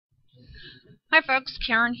Hi folks,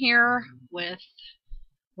 Karen here with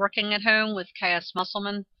Working at Home with KS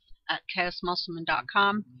Musselman at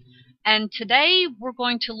ksmusselman.com. And today we're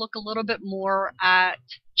going to look a little bit more at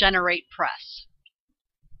GeneratePress.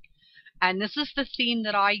 And this is the theme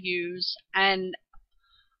that I use, and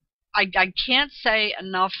I can't say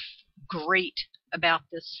enough great about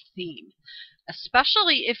this theme,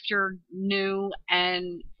 especially if you're new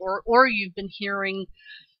and or you've been hearing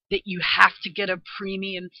that you have to get a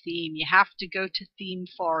premium theme. You have to go to Theme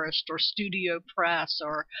Forest or Studio Press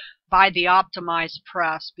or buy the optimized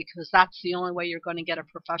press because that's the only way you're going to get a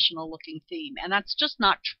professional looking theme. And that's just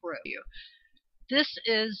not true. This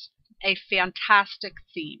is a fantastic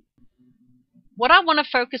theme. What I want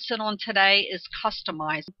to focus in on today is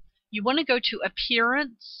customize. You want to go to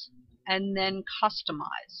Appearance and then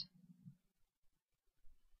Customize.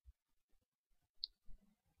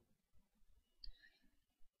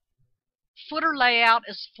 Footer layout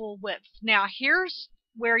is full width. Now here's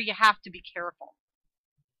where you have to be careful.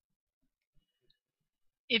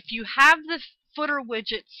 If you have the footer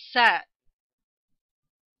widget set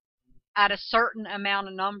at a certain amount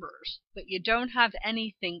of numbers, but you don't have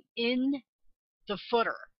anything in the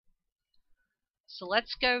footer. So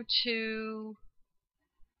let's go to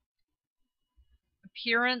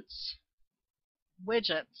Appearance,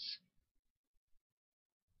 Widgets.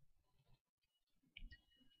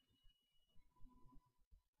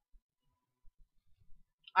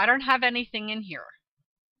 I don't have anything in here.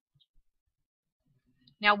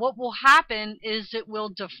 Now what will happen is it will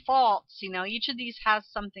default. See, now each of these has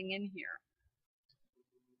something in here.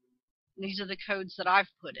 These are the codes that I've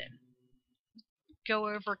put in. Go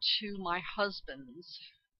over to my husband's,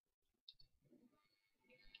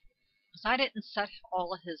 because I didn't set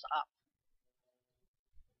all of his up.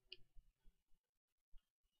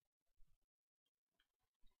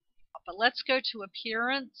 But let's go to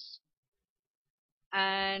Appearance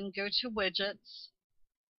and go to Widgets.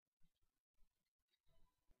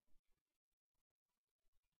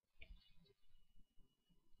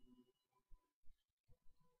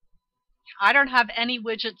 I don't have any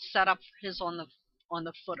widgets set up for his on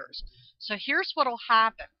the footers. So here's what will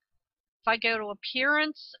happen. If I go to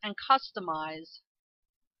Appearance and Customize,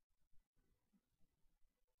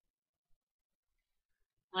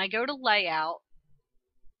 and I go to Layout,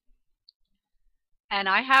 and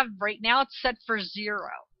I have right now it's set for 0.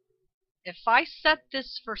 If I set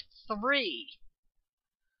this for 3,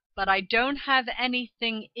 but I don't have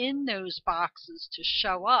anything in those boxes to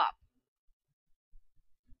show up,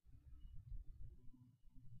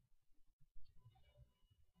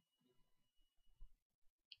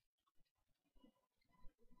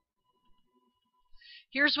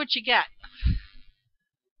 here's what you get.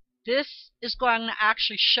 This is going to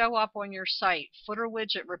actually show up on your site. Footer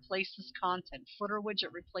widget replaces content. Footer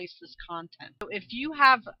widget replaces content. So if you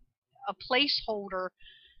have a placeholder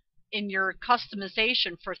in your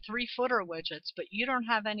customization for 3 footer widgets, but you don't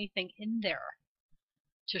have anything in there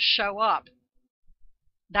to show up,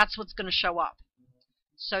 that's what's going to show up.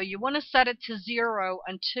 So you want to set it to 0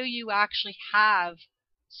 until you actually have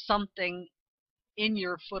something in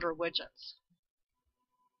your footer widgets.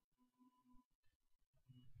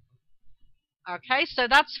 Okay, so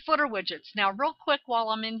that's footer widgets. Now real quick, while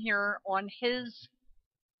I'm in here on his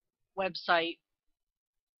website,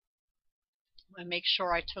 I make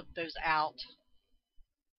sure I took those out.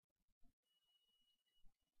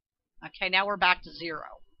 Okay, now we're back to 0.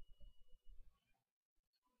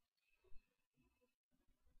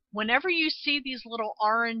 Whenever you see these little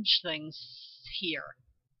orange things here,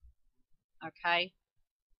 okay,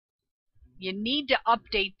 you need to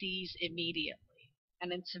update these immediately.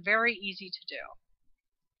 And it's very easy to do.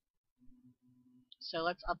 So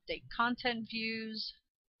let's update content views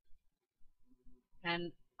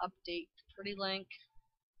and update the pretty link.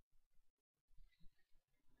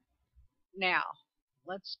 Now,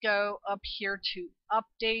 let's go up here to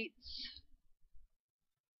updates.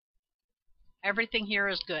 Everything here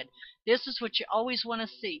is good. This is what you always want to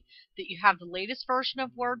see, that you have the latest version of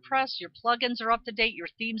WordPress, your plugins are up to date, your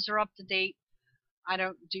themes are up to date. I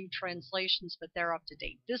don't do translations, but they're up to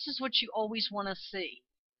date. This is what you always want to see.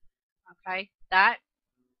 Okay? That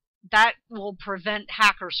will prevent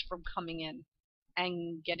hackers from coming in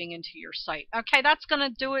and getting into your site. Okay, that's going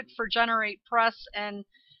to do it for GeneratePress and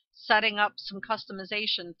setting up some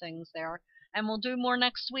customization things there. And we'll do more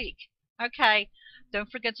next week. Okay,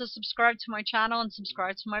 don't forget to subscribe to my channel and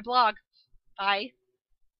subscribe to my blog. Bye.